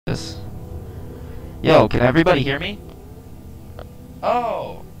This. Yo, can everybody hear me?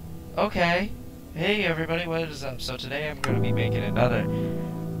 Oh, okay. Hey everybody, what is up? So today I'm going to be making another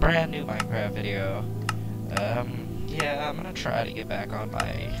brand new Minecraft video. Yeah, I'm going to try to get back on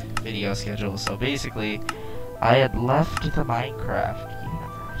my video schedule. So basically, I had left the Minecraft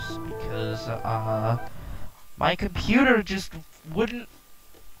universe because, my computer just wouldn't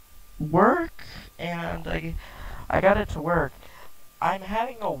work, and I got it to work. I'm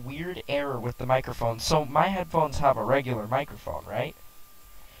having a weird error with the microphone. So my headphones have a regular microphone, right?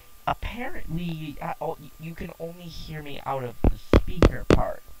 Apparently, you can only hear me out of the speaker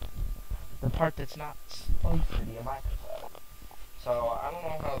part. The part that's not supposed to be a microphone. So I don't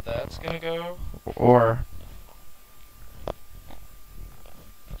know how that's gonna go. Or...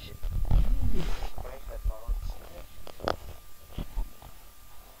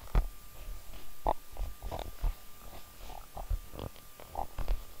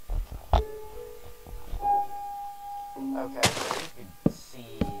 Okay, so you can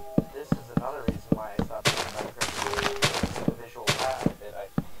see, this is another reason why I stopped using Minecraft. The visual pad that I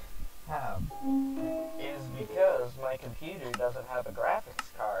have is because my computer doesn't have a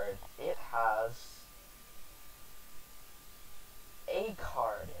graphics card. It has a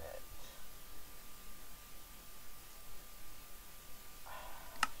card in it.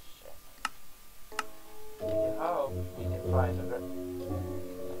 Shit. We can hope we can find a...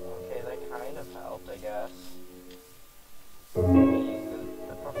 Okay, that kind of helped, I guess.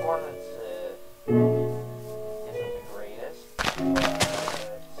 The performance isn't the greatest,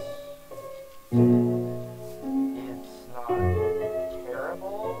 but it's not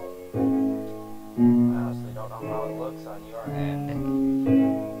terrible. I honestly don't know how it looks on your end.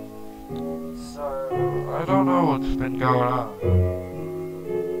 So, I don't know what's been going on.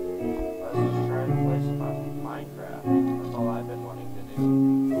 Let's just try to play some Minecraft. That's all I've been wanting to do.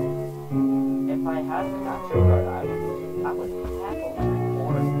 If I had a capture card, I would happily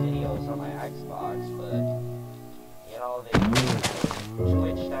record videos on my Xbox, but, you know, they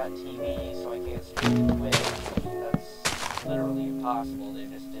Twitch.tv, so I can't stream to Twitch. That's literally impossible. They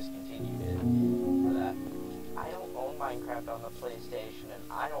just discontinued it for that. I don't own Minecraft on the PlayStation,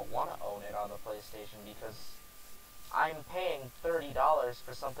 and I don't want to own it on the PlayStation because I'm paying $30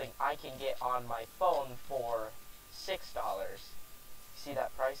 for something I can get on my phone for $6. See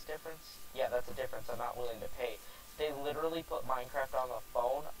that price difference? Yeah, that's a difference I'm not willing to pay. They literally put Minecraft on the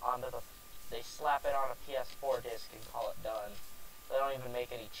phone, they slap it on a PS4 disc and call it done. They don't even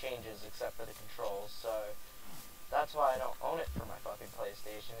make any changes except for the controls, so that's why I don't own it for my fucking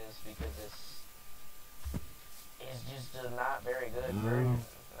PlayStation, is because it's just a not very good version.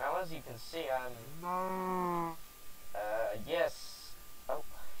 Now, as you can see, yes. Oh.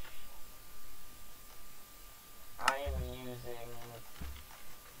 I am using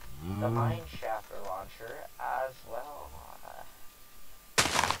the Mineshafter launcher as well.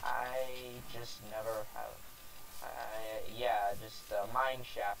 I just never have. Yeah, just a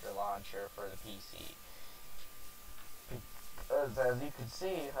Mineshafter launcher for the PC. Because as you can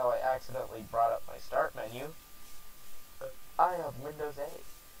see, how I accidentally brought up my start menu, I have Windows 8.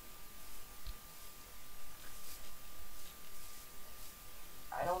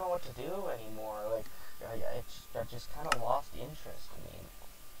 I don't know what to do anymore. Like, I just kind of lost interest. I mean,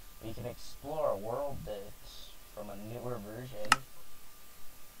 we can explore a world that's from a newer version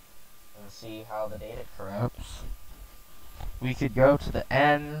and see how the data corrupts. We could go to the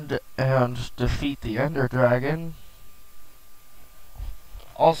end and defeat the Ender Dragon.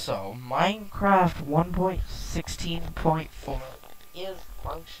 Also, Minecraft 1.16.4 is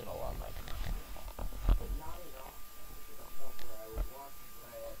functional on my computer, but not enough to the point where I would want to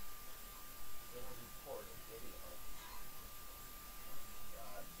play it in a recorded video.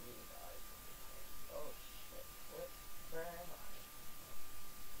 God, you guys. Oh shit, where am I?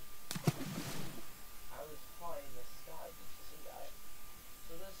 I was flying in the sky, did you see that?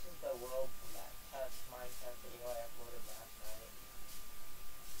 So this is the world from that test Minecraft video I uploaded last night.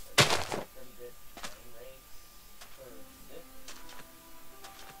 Pretty good frame rates for this.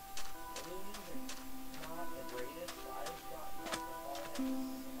 I mean, these are not the greatest. I've got my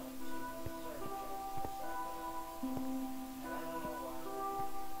performance up to 30 frames per second. And I don't know why.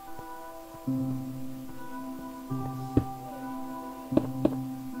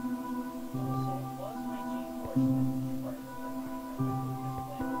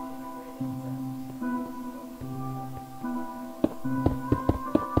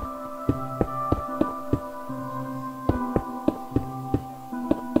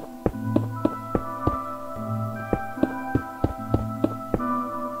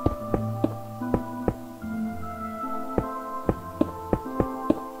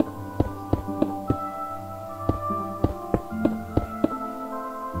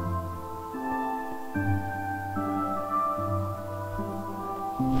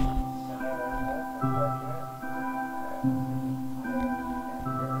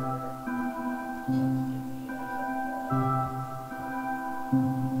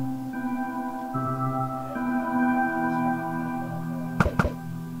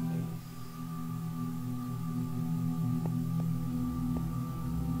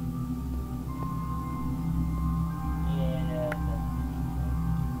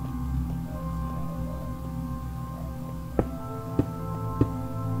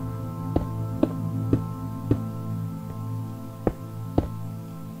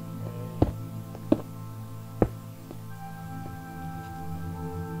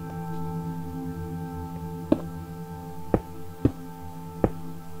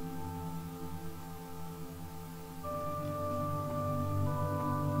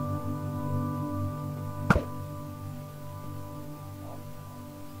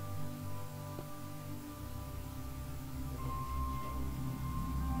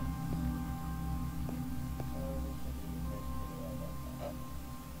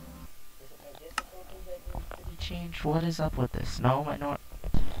 changed? What is up with this? No,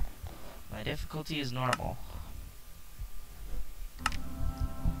 my difficulty is normal.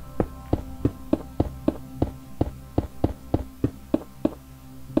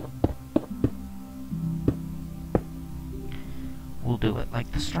 We'll do it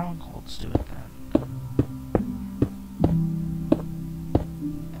like the strongholds do it then.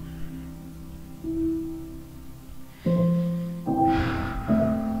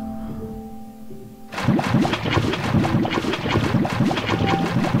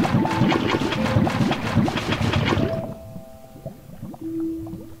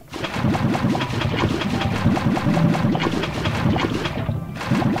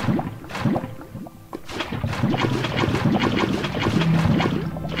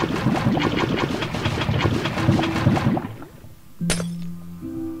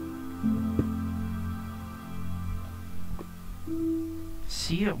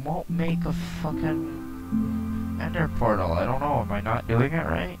 See, it won't make a fucking ender portal. I don't know, am I not doing it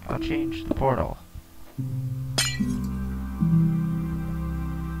right? I'll change the portal.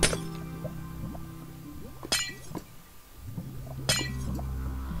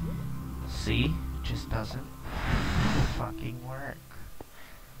 See? It just doesn't fucking work.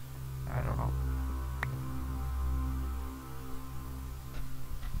 I don't know.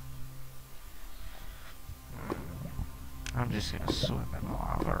 I'm just gonna swim in the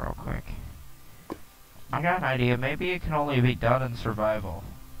lava real quick. I got an idea. Maybe it can only be done in survival.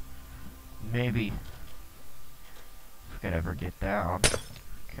 Maybe. If I could ever get down.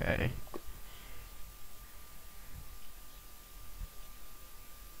 Okay.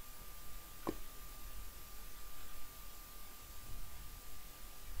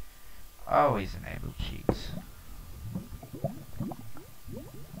 Always enable cheats.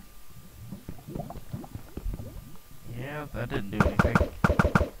 Yeah, that didn't do anything.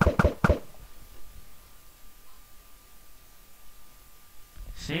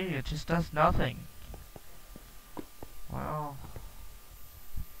 See, it just does nothing. Well.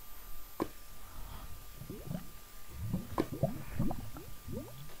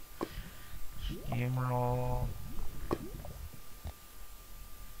 Game roll.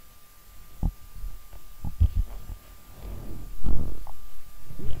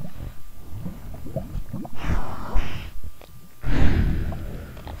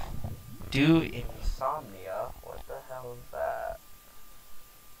 Do insomnia? What the hell is that?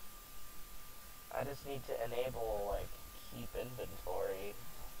 I just need to enable, like, keep inventory.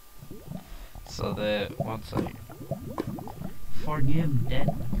 So that once I forgive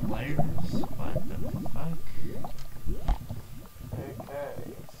dead players. What the fuck?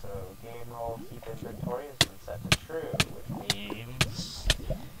 Okay, so game roll keep inventory has been set to true, which means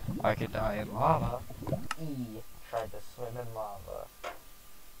I could die in lava. Tried to swim in lava.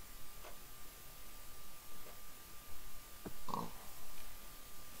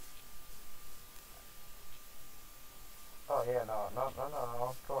 Oh yeah, no,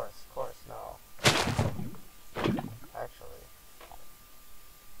 of course, no. Actually.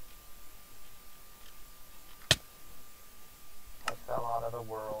 I fell out of the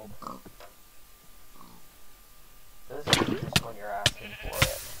world. This is just when you're asking for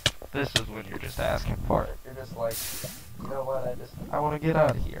it. This is when you're just asking for it. You're just like, you know what, I want to get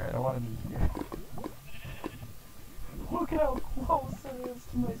out of here. I don't want to be here. Look how close it is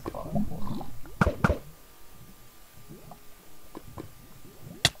to my spawn point.